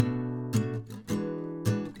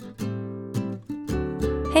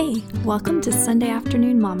Hey, welcome to Sunday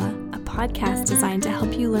Afternoon Mama, a podcast designed to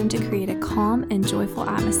help you learn to create a calm and joyful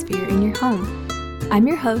atmosphere in your home. I'm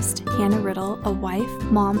your host, Hannah Riddle, a wife,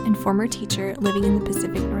 mom, and former teacher living in the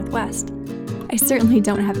Pacific Northwest. I certainly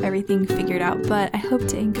don't have everything figured out, but I hope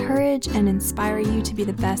to encourage and inspire you to be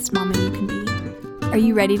the best mama you can be. Are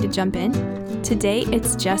you ready to jump in? Today,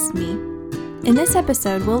 it's just me. In this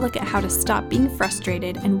episode, we'll look at how to stop being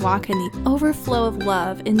frustrated and walk in the overflow of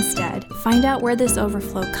love instead, find out where this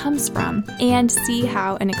overflow comes from, and see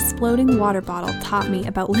how an exploding water bottle taught me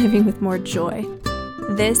about living with more joy.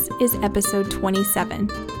 This is episode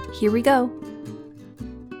 27. Here we go.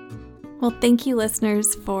 Well, thank you,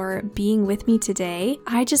 listeners, for being with me today.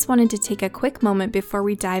 I just wanted to take a quick moment before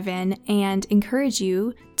we dive in and encourage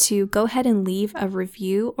you to go ahead and leave a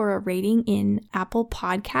review or a rating in Apple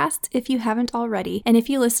Podcasts if you haven't already. And if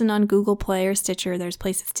you listen on Google Play or Stitcher, there's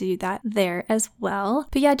places to do that there as well.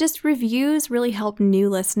 But yeah, just reviews really help new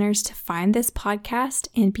listeners to find this podcast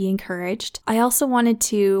and be encouraged. I also wanted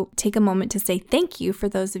to take a moment to say thank you for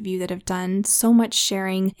those of you that have done so much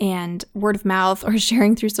sharing and word of mouth or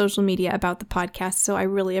sharing through social media about the podcast. So I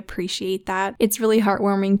really appreciate that. It's really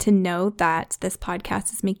heartwarming to know that this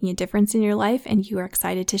podcast is making a difference in your life and you are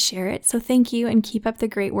excited to share it. So thank you and keep up the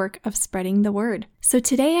great work of spreading the word. So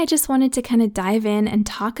today I just wanted to kind of dive in and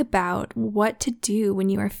talk about what to do when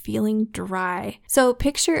you are feeling dry. So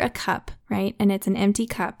picture a cup, right? And it's an empty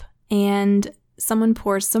cup and someone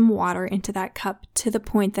pours some water into that cup to the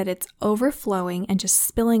point that it's overflowing and just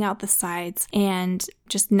spilling out the sides and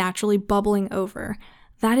just naturally bubbling over.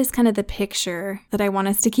 That is kind of the picture that I want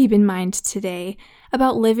us to keep in mind today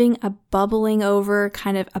about living a bubbling over,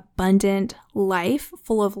 kind of abundant life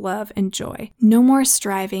full of love and joy. No more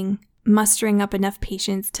striving, mustering up enough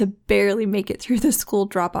patience to barely make it through the school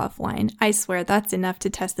drop-off line. I swear that's enough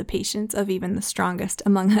to test the patience of even the strongest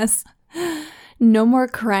among us. No more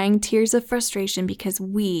crying tears of frustration because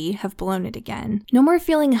we have blown it again. No more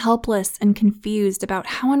feeling helpless and confused about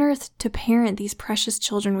how on earth to parent these precious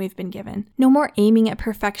children we've been given. No more aiming at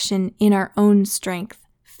perfection in our own strength,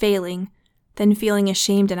 failing, then feeling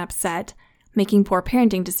ashamed and upset, making poor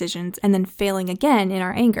parenting decisions, and then failing again in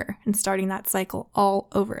our anger and starting that cycle all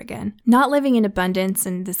over again. Not living in abundance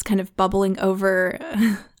and this kind of bubbling over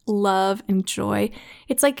love and joy.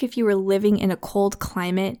 It's like if you were living in a cold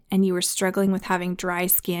climate and you were struggling with having dry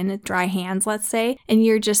skin, dry hands, let's say, and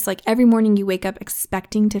you're just like every morning you wake up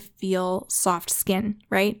expecting to feel soft skin,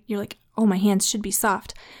 right? You're like, oh, my hands should be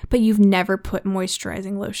soft, but you've never put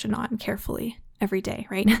moisturizing lotion on carefully every day,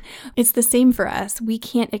 right? It's the same for us. We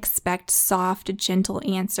can't expect soft, gentle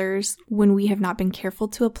answers when we have not been careful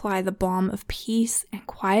to apply the balm of peace and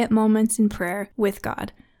quiet moments in prayer with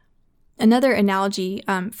God. Another analogy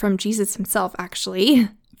from Jesus himself, actually,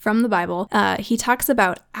 from the Bible, he talks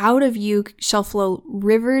about out of you shall flow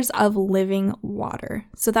rivers of living water.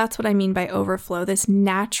 So that's what I mean by overflow, this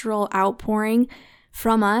natural outpouring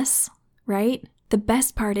from us, right? The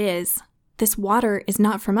best part is this water is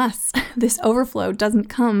not from us. This overflow doesn't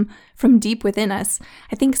come from deep within us.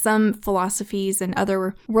 I think some philosophies and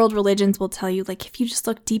other world religions will tell you, like, if you just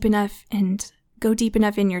look deep enough and go deep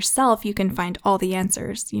enough in yourself, you can find all the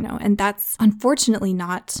answers, and that's unfortunately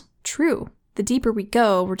not true. The deeper we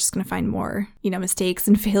go, we're just going to find more, mistakes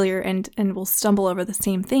and failure and we'll stumble over the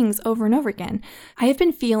same things over and over again. I have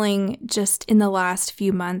been feeling just in the last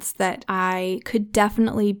few months that I could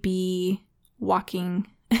definitely be walking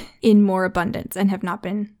in more abundance and have not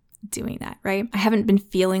been doing that, right? I haven't been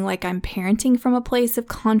feeling like I'm parenting from a place of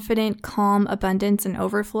confident, calm, abundance, and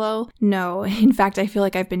overflow. No, in fact, I feel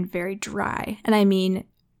like I've been very dry. And I mean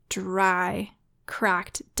dry,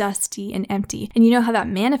 cracked, dusty, and empty. And you know how that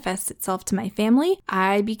manifests itself to my family?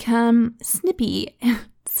 I become snippy,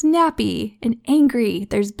 snappy, and angry.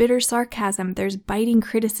 There's bitter sarcasm. There's biting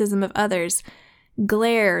criticism of others,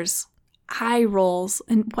 glares, eye rolls.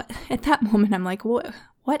 And at that moment, I'm like,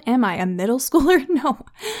 what am I, a middle schooler? No.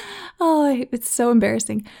 Oh, it's so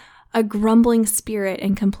embarrassing. A grumbling spirit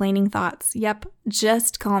and complaining thoughts. Yep,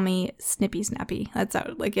 just call me Snippy Snappy. That's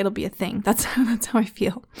how, it'll be a thing. That's how I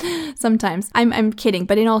feel sometimes. I'm kidding,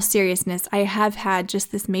 but in all seriousness, I have had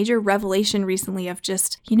just this major revelation recently of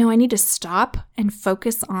just, I need to stop and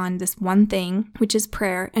focus on this one thing, which is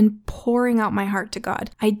prayer and pouring out my heart to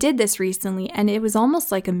God. I did this recently and it was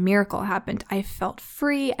almost like a miracle happened. I felt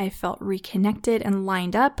free, I felt reconnected and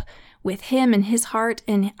lined up with Him and His heart,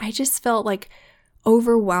 and I just felt like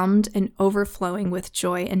overwhelmed and overflowing with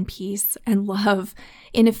joy and peace and love.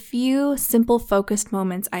 In a few simple focused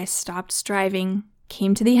moments, I stopped striving,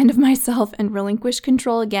 came to the end of myself and relinquished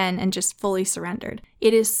control again and just fully surrendered.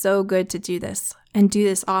 It is so good to do this and do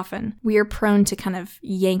this often. We are prone to kind of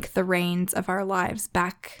yank the reins of our lives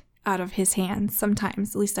back out of his hands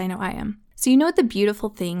sometimes, at least I know I am. So you know what the beautiful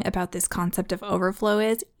thing about this concept of overflow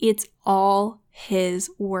is? It's all his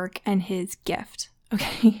work and his gift,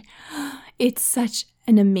 okay? It's such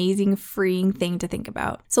an amazing, freeing thing to think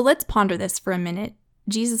about. So let's ponder this for a minute.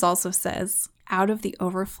 Jesus also says, out of the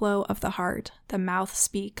overflow of the heart, the mouth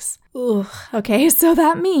speaks. Ugh. Okay, so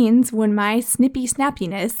that means when my snippy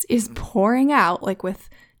snappiness is pouring out, like with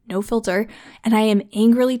no filter, and I am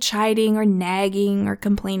angrily chiding or nagging or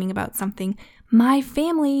complaining about something, my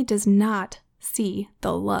family does not see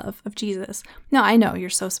the love of Jesus. Now, I know you're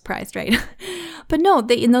so surprised, right? But no,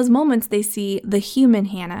 in those moments, they see the human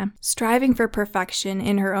Hannah striving for perfection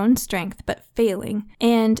in her own strength, but failing,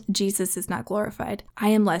 and Jesus is not glorified. I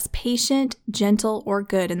am less patient, gentle, or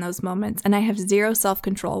good in those moments, and I have zero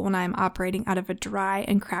self-control when I am operating out of a dry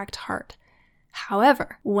and cracked heart.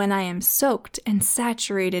 However, when I am soaked and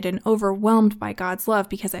saturated and overwhelmed by God's love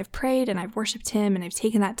because I've prayed and I've worshiped him and I've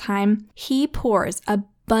taken that time, he pours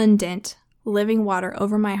abundant living water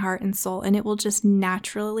over my heart and soul, and it will just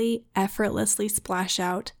naturally, effortlessly splash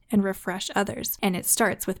out and refresh others. And it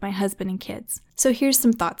starts with my husband and kids. So here's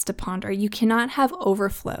some thoughts to ponder. You cannot have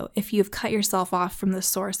overflow if you've cut yourself off from the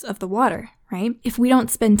source of the water, right? If we don't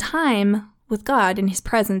spend time with God in his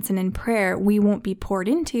presence and in prayer, we won't be poured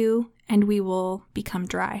into and we will become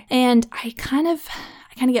dry. And I kind of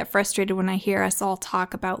get frustrated when I hear us all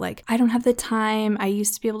talk about like, I don't have the time. I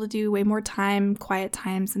used to be able to do way more time, quiet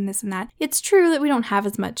times and this and that. It's true that we don't have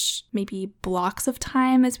as much maybe blocks of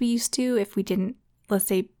time as we used to if we didn't, let's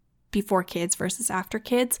say, before kids versus after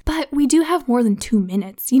kids, but we do have more than 2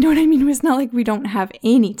 minutes. You know what I mean? It's not like we don't have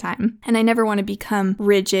any time. And I never want to become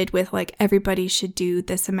rigid with like, everybody should do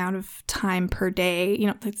this amount of time per day. You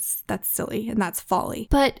know, that's silly and that's folly.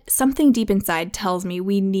 But something deep inside tells me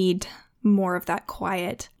we need more of that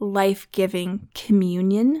quiet, life-giving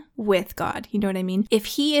communion with God. You know what I mean? If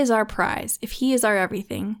he is our prize, if he is our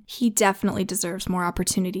everything, he definitely deserves more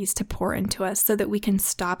opportunities to pour into us so that we can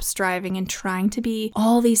stop striving and trying to be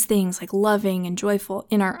all these things like loving and joyful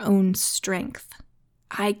in our own strength.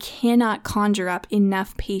 I cannot conjure up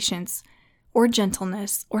enough patience or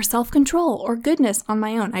gentleness or self-control or goodness on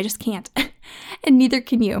my own. I just can't. And neither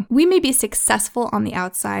can you. We may be successful on the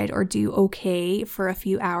outside or do okay for a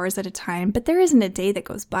few hours at a time, but there isn't a day that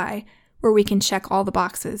goes by where we can check all the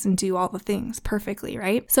boxes and do all the things perfectly,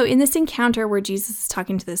 right? So in this encounter where Jesus is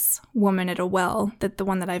talking to this woman at a well, the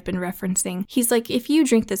one that I've been referencing, he's like, if you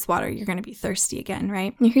drink this water, you're going to be thirsty again,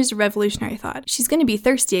 right? And here's a revolutionary thought. She's going to be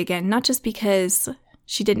thirsty again, not just because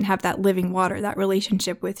she didn't have that living water, that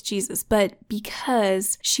relationship with Jesus, but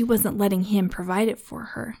because she wasn't letting him provide it for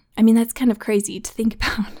her. I mean, that's kind of crazy to think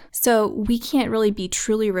about. So we can't really be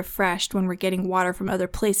truly refreshed when we're getting water from other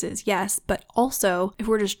places, yes, but also if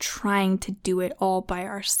we're just trying to do it all by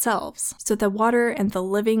ourselves. So the water and the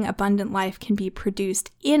living abundant life can be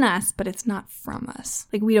produced in us, but it's not from us.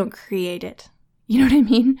 Like we don't create it. You know what I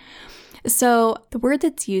mean? So the word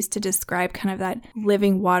that's used to describe kind of that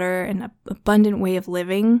living water and abundant way of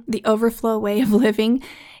living, the overflow way of living,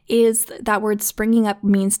 is that word springing up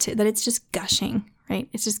means that it's just gushing, right?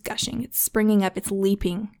 It's just gushing. It's springing up. It's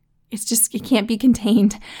leaping. It can't be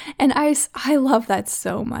contained. And I love that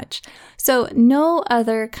so much. So no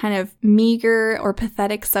other kind of meager or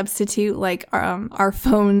pathetic substitute like our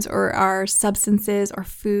phones or our substances or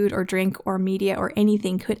food or drink or media or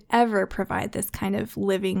anything could ever provide this kind of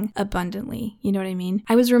living abundantly. You know what I mean?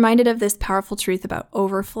 I was reminded of this powerful truth about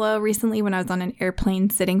overflow recently when I was on an airplane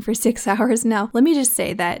sitting for 6 hours. Now, let me just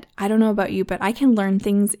say that I don't know about you, but I can learn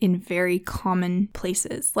things in very common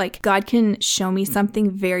places. Like God can show me something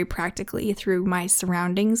very practically through my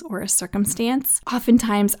surroundings or a circumstance.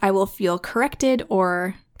 Oftentimes I will feel corrected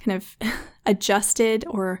or kind of adjusted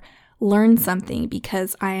or learn something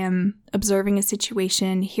because I am observing a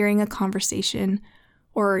situation, hearing a conversation,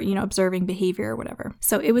 or, observing behavior or whatever.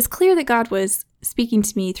 So it was clear that God was speaking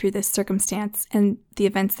to me through this circumstance and the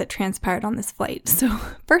events that transpired on this flight. So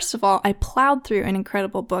first of all, I plowed through an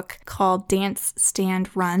incredible book called Dance, Stand,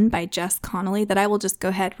 Run by Jess Connolly that I will just go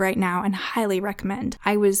ahead right now and highly recommend.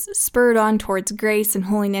 I was spurred on towards grace and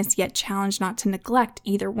holiness, yet challenged not to neglect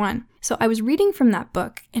either one. So I was reading from that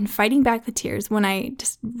book and fighting back the tears when I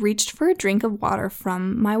just reached for a drink of water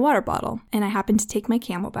from my water bottle, and I happened to take my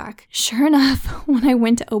Camelback. Sure enough, when I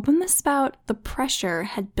went to open the spout, the pressure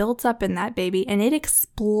had built up in that baby and it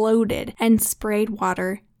exploded and sprayed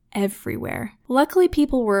water everywhere. Luckily,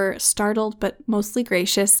 people were startled but mostly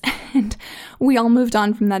gracious, and we all moved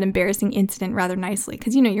on from that embarrassing incident rather nicely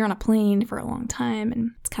because, you're on a plane for a long time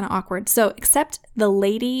and it's kind of awkward. So, except the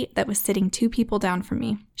lady that was sitting 2 people down from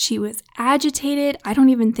me. She was agitated. I don't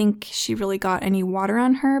even think she really got any water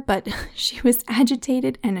on her, but she was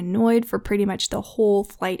agitated and annoyed for pretty much the whole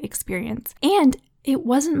flight experience. And it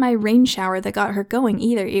wasn't my rain shower that got her going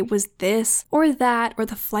either. It was this or that, or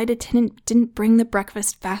the flight attendant didn't bring the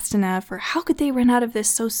breakfast fast enough, or how could they run out of this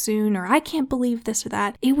so soon, or I can't believe this or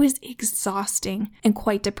that. It was exhausting and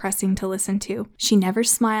quite depressing to listen to. She never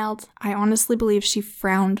smiled. I honestly believe she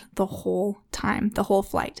frowned the whole time, the whole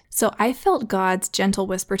flight. So I felt God's gentle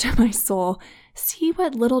whisper to my soul, see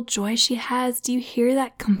what little joy she has? Do you hear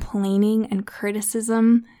that complaining and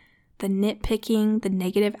criticism? The nitpicking, the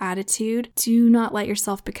negative attitude? Do not let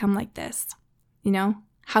yourself become like this.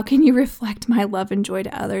 How can you reflect my love and joy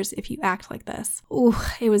to others if you act like this? Ooh,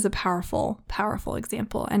 it was a powerful, powerful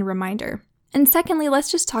example and reminder. And secondly, let's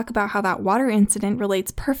just talk about how that water incident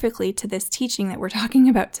relates perfectly to this teaching that we're talking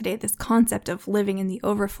about today, this concept of living in the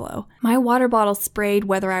overflow. My water bottle sprayed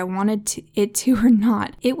whether I wanted it to or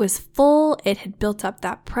not. It was full, it had built up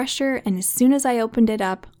that pressure, and as soon as I opened it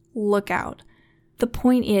up, look out. The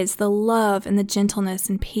point is, the love and the gentleness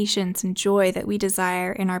and patience and joy that we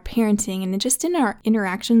desire in our parenting and just in our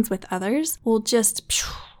interactions with others will just,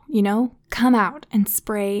 come out and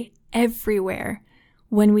spray everywhere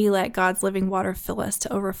when we let God's living water fill us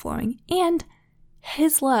to overflowing. And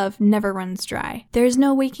His love never runs dry. There's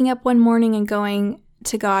no waking up one morning and going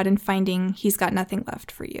to God and finding He's got nothing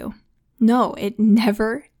left for you. No, it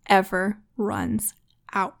never, ever runs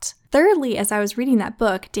out. Thirdly, as I was reading that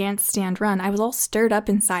book, Dance, Stand, Run, I was all stirred up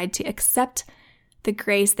inside to accept the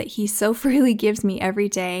grace that He so freely gives me every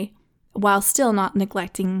day while still not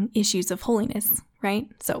neglecting issues of holiness, right?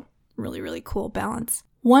 So really, really cool balance.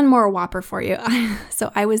 One more whopper for you.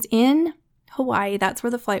 So I was in Hawaii. That's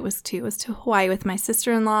where the flight was to. It was to Hawaii with my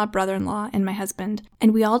sister-in-law, brother-in-law, and my husband.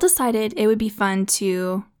 And we all decided it would be fun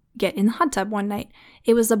to get in the hot tub one night.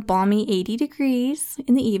 It was a balmy 80 degrees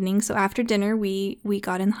in the evening, so after dinner we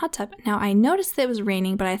got in the hot tub. Now I noticed that it was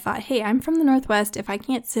raining, but I thought, hey, I'm from the Northwest. If I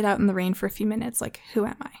can't sit out in the rain for a few minutes, who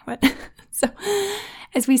am I? What? So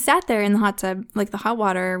as we sat there in the hot tub, the hot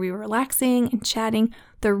water, we were relaxing and chatting.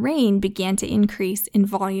 The rain began to increase in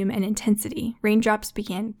volume and intensity. Raindrops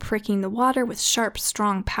began pricking the water with sharp,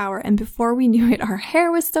 strong power, and before we knew it, our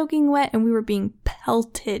hair was soaking wet and we were being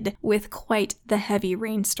pelted with quite the heavy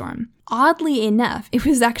rainstorm. Oddly enough, it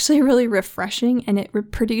was actually really refreshing, and it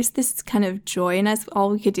produced this kind of joy in us. All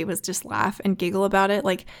we could do was just laugh and giggle about it,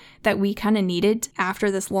 that we kind of needed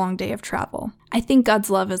after this long day of travel. I think God's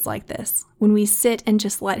love is like this. When we sit and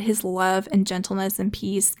just let His love and gentleness and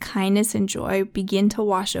peace, kindness and joy begin to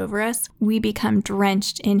wash over us, we become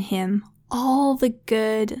drenched in Him. All the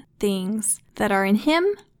good things that are in Him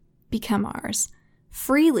become ours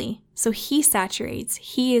freely. So He saturates.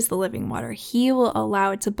 He is the living water. He will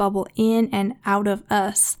allow it to bubble in and out of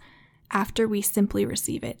us after we simply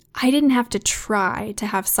receive it. I didn't have to try to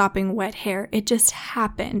have sopping wet hair. It just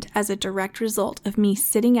happened as a direct result of me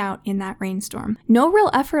sitting out in that rainstorm. No real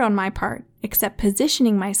effort on my part, except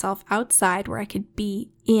positioning myself outside where I could be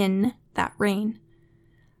in that rain.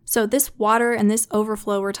 So this water and this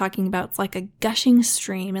overflow we're talking about, it's like a gushing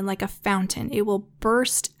stream and like a fountain. It will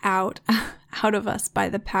burst out of us by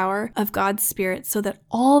the power of God's Spirit so that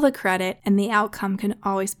all the credit and the outcome can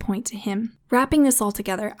always point to Him. Wrapping this all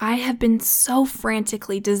together, I have been so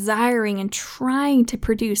frantically desiring and trying to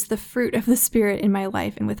produce the fruit of the Spirit in my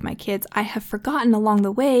life and with my kids. I have forgotten along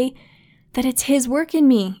the way that it's His work in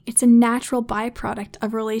me. It's a natural byproduct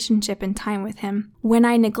of relationship and time with Him. When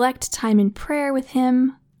I neglect time in prayer with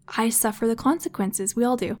Him, I suffer the consequences. We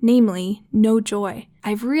all do. Namely, no joy.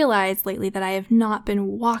 I've realized lately that I have not been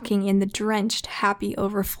walking in the drenched, happy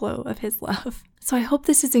overflow of His love. So I hope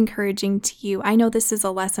this is encouraging to you. I know this is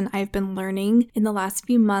a lesson I've been learning in the last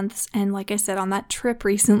few months. And like I said, on that trip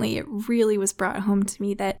recently, it really was brought home to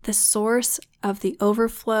me that the source of the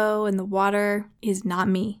overflow and the water is not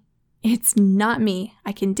me. It's not me.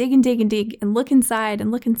 I can dig and dig and dig and look inside and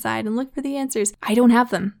look inside and look for the answers. I don't have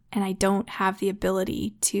them. And I don't have the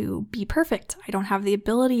ability to be perfect. I don't have the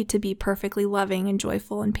ability to be perfectly loving and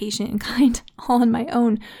joyful and patient and kind all on my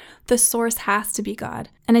own. The source has to be God.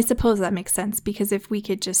 And I suppose that makes sense, because if we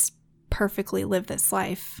could just perfectly live this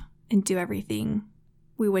life and do everything,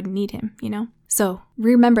 we wouldn't need Him, So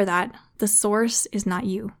remember that the source is not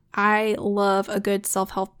you. I love a good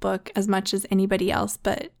self-help book as much as anybody else,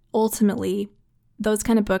 but ultimately, those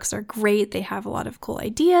kind of books are great. They have a lot of cool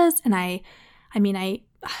ideas, and I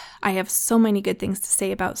have so many good things to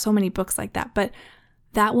say about so many books like that, but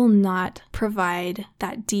that will not provide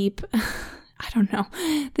that deep,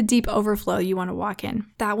 the deep overflow you want to walk in.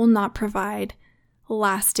 That will not provide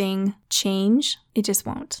lasting change. It just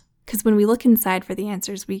won't. Because when we look inside for the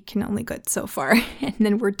answers, we can only go so far, and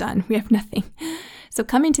then we're done. We have nothing. So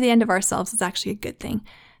coming to the end of ourselves is actually a good thing.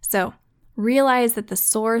 So realize that the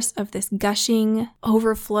source of this gushing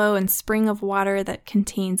overflow and spring of water that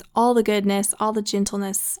contains all the goodness, all the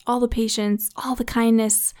gentleness, all the patience, all the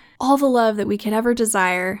kindness, all the love that we could ever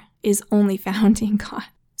desire is only found in God.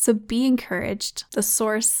 So be encouraged. The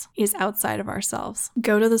source is outside of ourselves.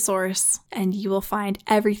 Go to the source and you will find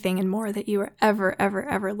everything and more that you are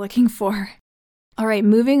ever looking for. All right,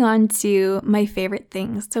 moving on to my favorite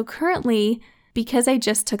things. So currently, because I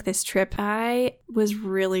just took this trip, I was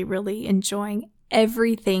really enjoying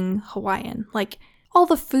everything Hawaiian. Like all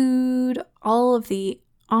the food, all of the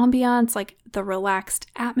ambiance, like the relaxed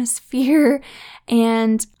atmosphere.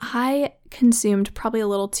 And I consumed probably a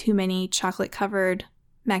little too many chocolate-covered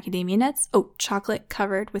macadamia nuts. Oh, chocolate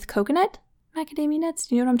covered with coconut macadamia nuts.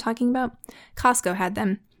 Do you know what I'm talking about? Costco had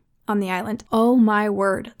them on the island. Oh my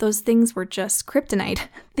word. Those things were just kryptonite.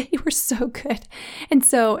 They were so good. And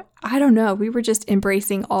so, I don't know, we were just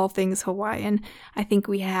embracing all things Hawaiian. I think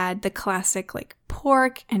we had the classic like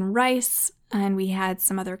pork and rice, and we had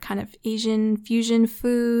some other kind of Asian fusion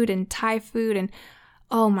food and Thai food, and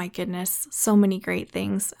oh my goodness, so many great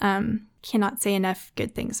things. Cannot say enough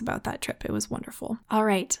good things about that trip. It was wonderful. All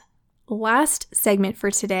right. Last segment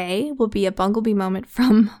for today will be a Bunglebee moment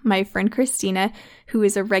from my friend Christina, who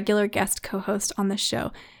is a regular guest co-host on the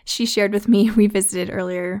show. She shared with me, we visited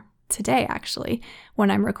earlier today, actually,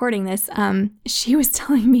 when I'm recording this. She was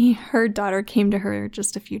telling me her daughter came to her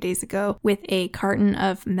just a few days ago with a carton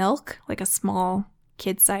of milk, like a small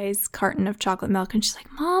kid-size carton of chocolate milk. And she's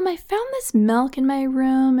like, Mom, I found this milk in my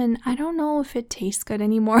room and I don't know if it tastes good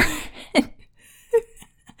anymore.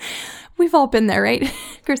 We've all been there, right?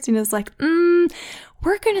 Christina's like,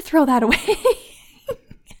 we're going to throw that away.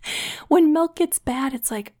 When milk gets bad, it's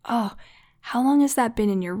like, oh, how long has that been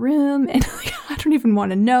in your room? And like, I don't even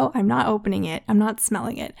want to know. I'm not opening it. I'm not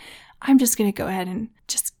smelling it. I'm just going to go ahead and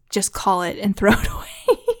just call it and throw it away.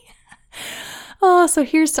 Oh, so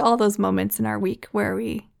here's to all those moments in our week where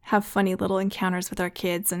we have funny little encounters with our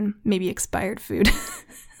kids and maybe expired food.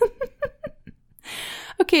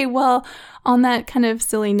 Okay, well, on that kind of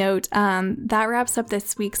silly note, that wraps up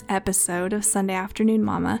this week's episode of Sunday Afternoon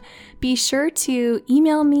Mama. Be sure to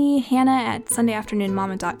email me,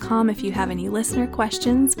 hannah@sundayafternoonmama.com, if you have any listener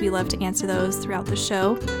questions. We love to answer those throughout the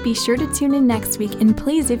show. Be sure to tune in next week, and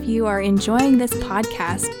please, if you are enjoying this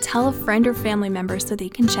podcast, tell a friend or family member so they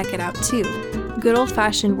can check it out too. Good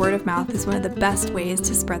old-fashioned word of mouth is one of the best ways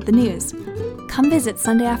to spread the news. Come visit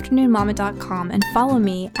SundayAfternoonMama.com and follow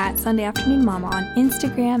me at Sunday Afternoon Mama on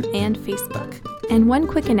Instagram and Facebook. And one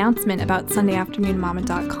quick announcement about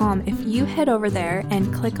SundayAfternoonMama.com. If you head over there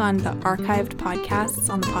and click on the archived podcasts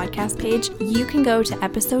on the podcast page, you can go to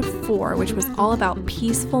episode 4, which was all about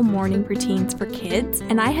peaceful morning routines for kids.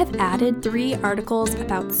 And I have added 3 articles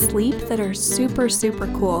about sleep that are super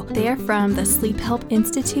cool. They are from the Sleep Help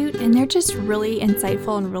Institute, and they're just really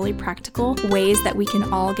insightful and really practical ways that we can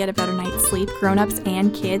all get a better night's sleep, grown-ups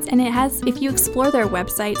and kids. And it has, if you explore their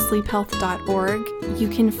website, sleephealth.org, you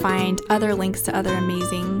can find other links to other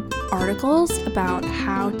amazing articles about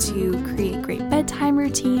how to create great bedtime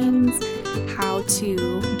routines, how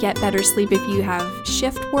to get better sleep if you have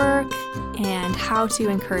shift work, and how to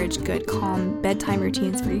encourage good, calm bedtime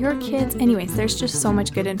routines for your kids. Anyways, there's just so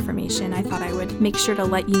much good information. I thought I would make sure to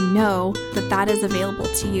let you know that that is available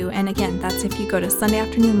to you. And again, that's if you go to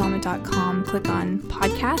SundayAfternoonMama.com, click on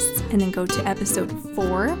podcasts, and then go to episode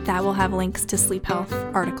 4. That will have links to sleep health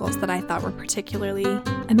articles that I thought were particularly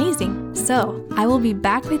amazing. So I will be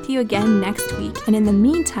back with you again next week. And in the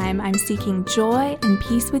meantime, I'm seeking joy and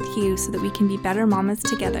peace with you so that we can be better mamas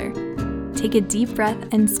together. Take a deep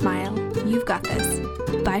breath and smile. You've got this.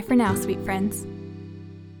 Bye for now, sweet friends.